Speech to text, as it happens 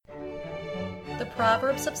The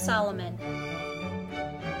Proverbs of Solomon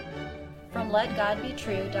from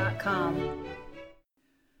LetGodBetrue.com.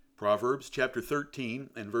 Proverbs chapter 13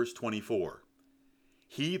 and verse 24.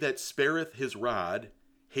 He that spareth his rod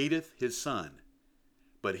hateth his son,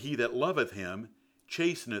 but he that loveth him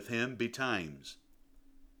chasteneth him betimes.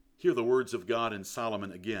 Hear the words of God in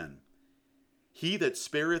Solomon again. He that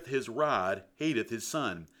spareth his rod hateth his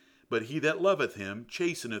son, but he that loveth him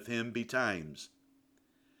chasteneth him betimes.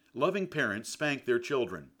 Loving parents spank their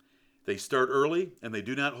children. They start early and they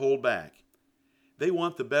do not hold back. They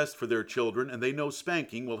want the best for their children, and they know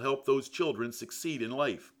spanking will help those children succeed in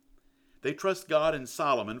life. They trust God and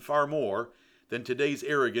Solomon far more than today's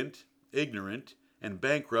arrogant, ignorant, and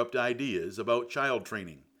bankrupt ideas about child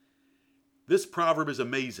training. This proverb is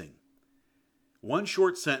amazing. One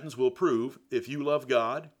short sentence will prove if you love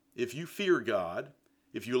God, if you fear God,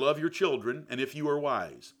 if you love your children, and if you are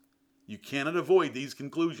wise. You cannot avoid these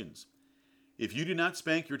conclusions. If you do not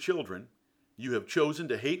spank your children, you have chosen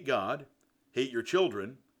to hate God, hate your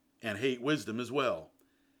children, and hate wisdom as well.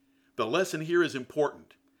 The lesson here is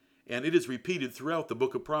important, and it is repeated throughout the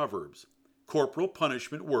book of Proverbs. Corporal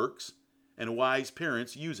punishment works, and wise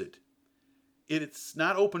parents use it. It's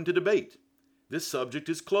not open to debate. This subject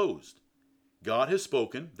is closed. God has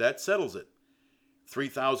spoken, that settles it.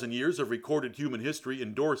 3,000 years of recorded human history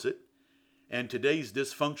endorse it, and today's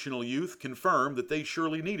dysfunctional youth confirm that they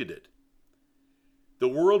surely needed it. The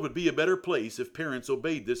world would be a better place if parents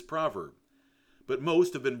obeyed this proverb, but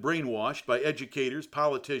most have been brainwashed by educators,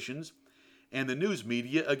 politicians, and the news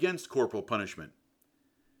media against corporal punishment.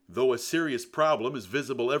 Though a serious problem is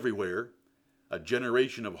visible everywhere, a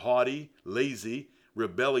generation of haughty, lazy,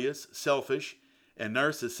 rebellious, selfish, and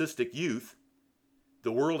narcissistic youth,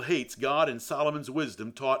 the world hates God and Solomon's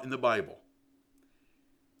wisdom taught in the Bible.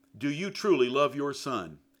 Do you truly love your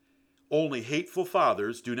son? Only hateful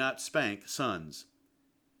fathers do not spank sons.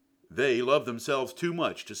 They love themselves too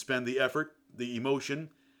much to spend the effort, the emotion,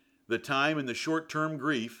 the time, and the short-term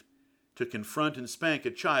grief to confront and spank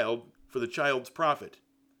a child for the child's profit.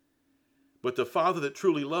 But the father that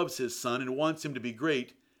truly loves his son and wants him to be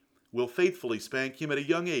great will faithfully spank him at a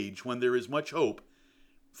young age when there is much hope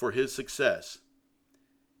for his success.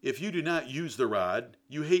 If you do not use the rod,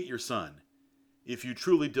 you hate your son. If you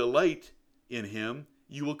truly delight in him,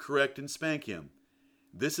 you will correct and spank him.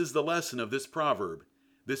 This is the lesson of this proverb.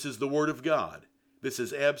 This is the word of God. This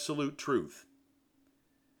is absolute truth.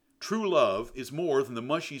 True love is more than the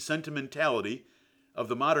mushy sentimentality of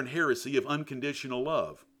the modern heresy of unconditional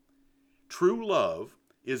love. True love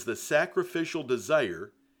is the sacrificial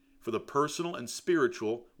desire for the personal and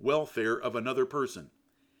spiritual welfare of another person.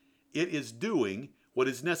 It is doing what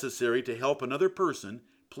is necessary to help another person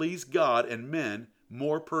please God and men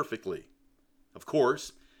more perfectly. Of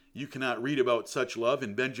course, you cannot read about such love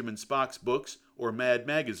in Benjamin Spock's books or Mad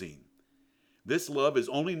magazine. This love is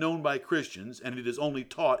only known by Christians, and it is only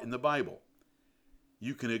taught in the Bible.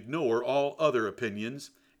 You can ignore all other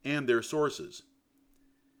opinions and their sources.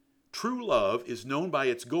 True love is known by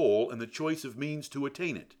its goal and the choice of means to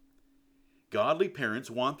attain it. Godly parents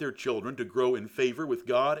want their children to grow in favor with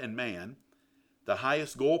God and man, the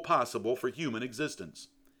highest goal possible for human existence.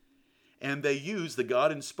 And they use the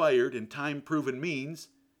God-inspired and time-proven means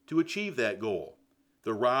to achieve that goal,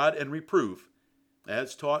 the rod and reproof,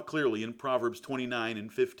 as taught clearly in Proverbs 29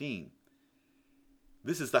 and 15.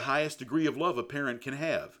 This is the highest degree of love a parent can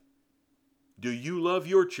have. Do you love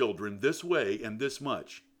your children this way and this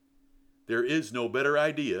much? There is no better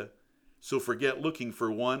idea, so forget looking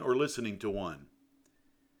for one or listening to one.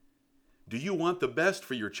 Do you want the best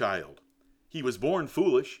for your child? He was born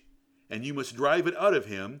foolish, and you must drive it out of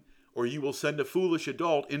him, or you will send a foolish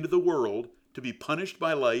adult into the world to be punished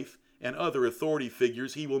by life and other authority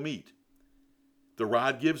figures he will meet. The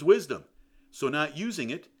rod gives wisdom, so not using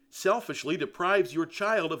it selfishly deprives your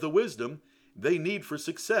child of the wisdom they need for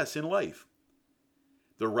success in life.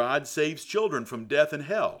 The rod saves children from death and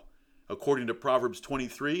hell, according to Proverbs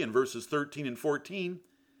 23 and verses 13 and 14,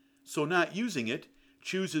 so not using it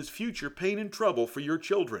chooses future pain and trouble for your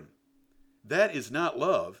children. That is not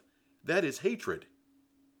love, that is hatred.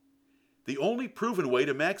 The only proven way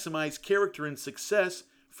to maximize character and success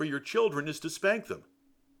for your children is to spank them.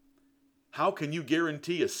 How can you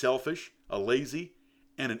guarantee a selfish, a lazy,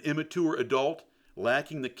 and an immature adult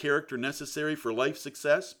lacking the character necessary for life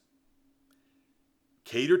success?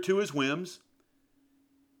 Cater to his whims,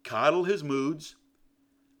 coddle his moods,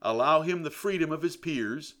 allow him the freedom of his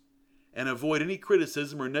peers, and avoid any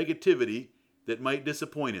criticism or negativity that might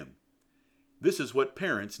disappoint him. This is what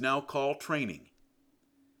parents now call training.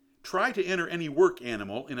 Try to enter any work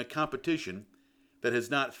animal in a competition that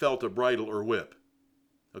has not felt a bridle or whip.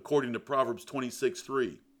 according to Proverbs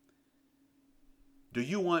 26:3. Do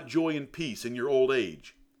you want joy and peace in your old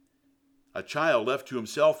age? A child left to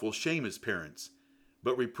himself will shame his parents,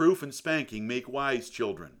 but reproof and spanking make wise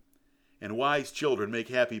children, and wise children make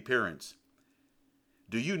happy parents.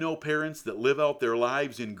 Do you know parents that live out their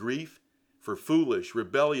lives in grief for foolish,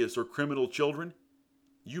 rebellious, or criminal children?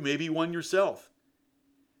 You may be one yourself.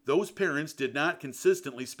 Those parents did not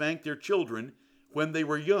consistently spank their children when they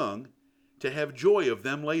were young to have joy of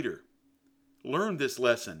them later. Learn this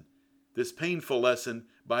lesson, this painful lesson,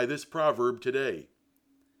 by this proverb today.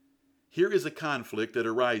 Here is a conflict that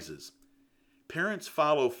arises. Parents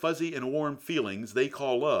follow fuzzy and warm feelings they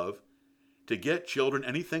call love to get children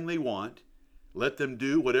anything they want, let them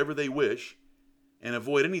do whatever they wish, and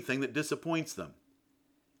avoid anything that disappoints them.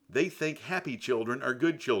 They think happy children are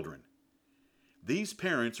good children. These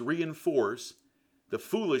parents reinforce the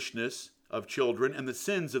foolishness of children and the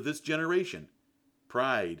sins of this generation: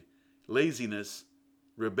 pride, laziness,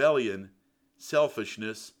 rebellion,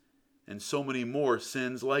 selfishness, and so many more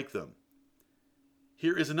sins like them.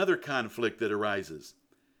 Here is another conflict that arises.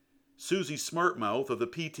 Susie Smartmouth of the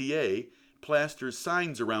PTA plasters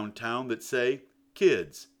signs around town that say,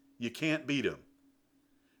 "Kids, you can't beat 'em."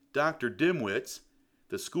 Dr. Dimwitz,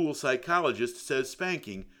 the school psychologist, says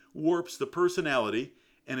spanking warps the personality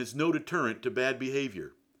and is no deterrent to bad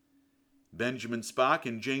behavior. Benjamin Spock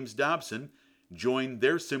and James Dobson joined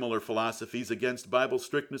their similar philosophies against Bible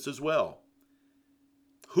strictness as well.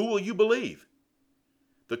 Who will you believe?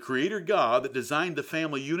 The Creator God that designed the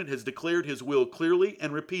family unit has declared his will clearly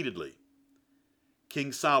and repeatedly.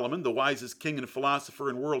 King Solomon, the wisest king and philosopher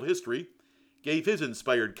in world history, gave his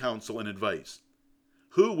inspired counsel and advice.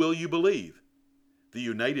 Who will you believe? The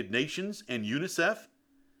United Nations and UNICEF,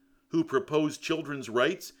 who proposed children's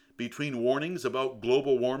rights between warnings about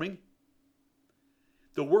global warming?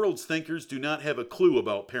 The world's thinkers do not have a clue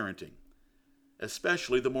about parenting,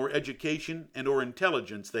 especially the more education and or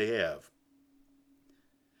intelligence they have.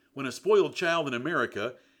 When a spoiled child in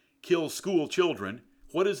America kills school children,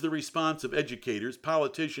 what is the response of educators,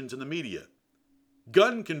 politicians, and the media?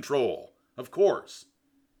 Gun control, of course.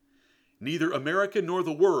 Neither America nor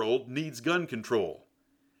the world needs gun control.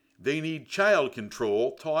 They need child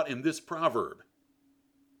control taught in this proverb.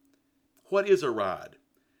 What is a rod?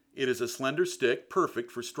 It is a slender stick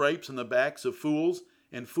perfect for stripes on the backs of fools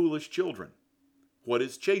and foolish children. What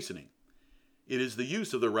is chastening? It is the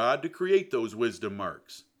use of the rod to create those wisdom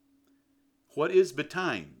marks. What is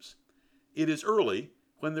betimes? It is early,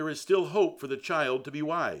 when there is still hope for the child to be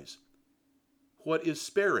wise. What is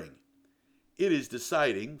sparing? It is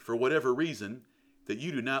deciding, for whatever reason, that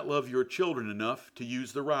you do not love your children enough to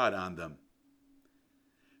use the rod on them.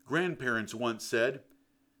 Grandparents once said,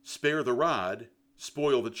 "Spare the rod,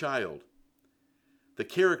 spoil the child." The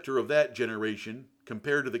character of that generation,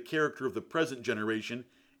 compared to the character of the present generation,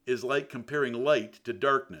 is like comparing light to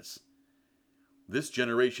darkness. This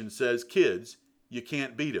generation says, "Kids, you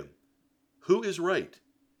can't beat 'em." Who is right?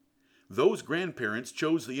 Those grandparents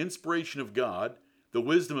chose the inspiration of God, the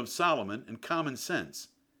wisdom of Solomon, and common sense.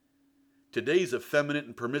 Today's effeminate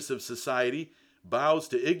and permissive society bows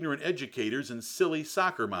to ignorant educators and silly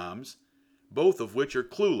soccer moms, both of which are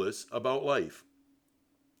clueless about life.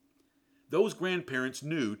 Those grandparents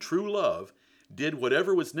knew true love did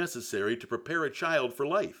whatever was necessary to prepare a child for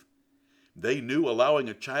life. They knew allowing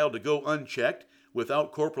a child to go unchecked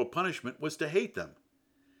without corporal punishment was to hate them.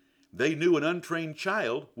 They knew an untrained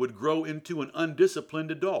child would grow into an undisciplined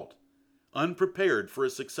adult, unprepared for a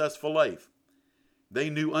successful life. They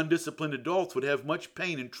knew undisciplined adults would have much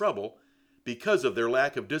pain and trouble because of their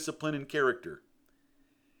lack of discipline and character.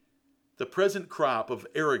 The present crop of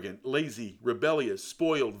arrogant, lazy, rebellious,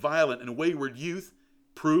 spoiled, violent, and wayward youth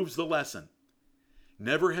proves the lesson.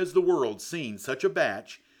 Never has the world seen such a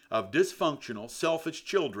batch of dysfunctional, selfish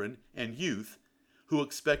children and youth who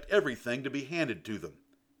expect everything to be handed to them.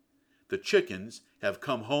 The chickens have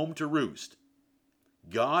come home to roost.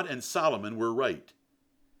 God and Solomon were right.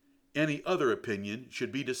 Any other opinion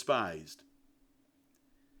should be despised.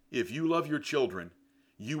 If you love your children,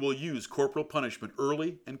 you will use corporal punishment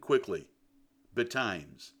early and quickly,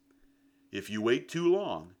 betimes. If you wait too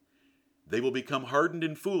long, they will become hardened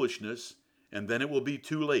in foolishness, and then it will be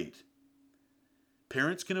too late.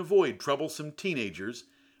 Parents can avoid troublesome teenagers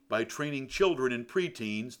by training children and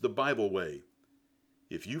preteens the Bible way.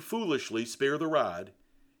 If you foolishly spare the rod,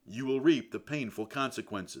 you will reap the painful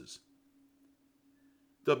consequences.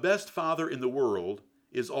 The best father in the world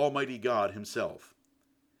is Almighty God himself.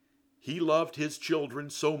 He loved his children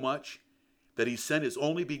so much that he sent his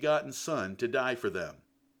only begotten Son to die for them.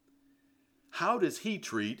 How does he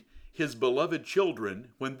treat his beloved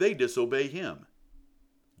children when they disobey him?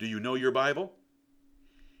 Do you know your Bible?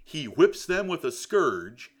 He whips them with a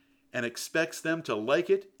scourge and expects them to like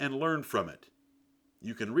it and learn from it.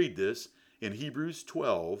 You can read this in Hebrews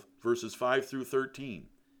 12, verses 5 through 13.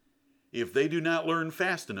 If they do not learn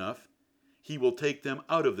fast enough, he will take them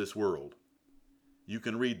out of this world. You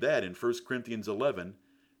can read that in 1 Corinthians 11,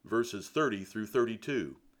 verses 30 through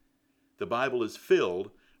 32. The Bible is filled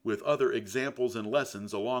with other examples and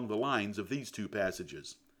lessons along the lines of these two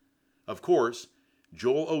passages. Of course,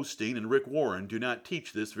 Joel Osteen and Rick Warren do not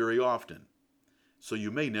teach this very often, so you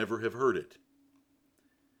may never have heard it.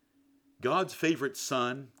 God's favorite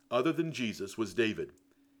son, other than Jesus, was David.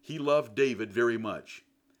 He loved David very much.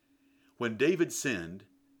 When David sinned,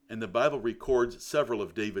 and the Bible records several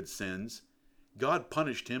of David's sins, God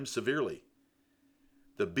punished him severely.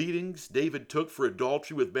 The beatings David took for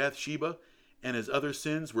adultery with Bathsheba and his other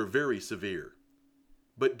sins were very severe.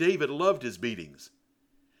 But David loved his beatings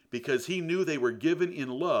because he knew they were given in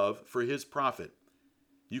love for his profit.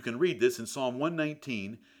 You can read this in Psalm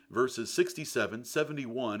 119, verses 67,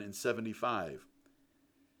 71, and 75.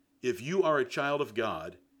 If you are a child of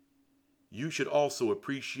God, you should also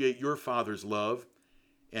appreciate your Father's love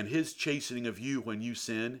and his chastening of you when you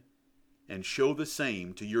sin, and show the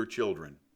same to your children.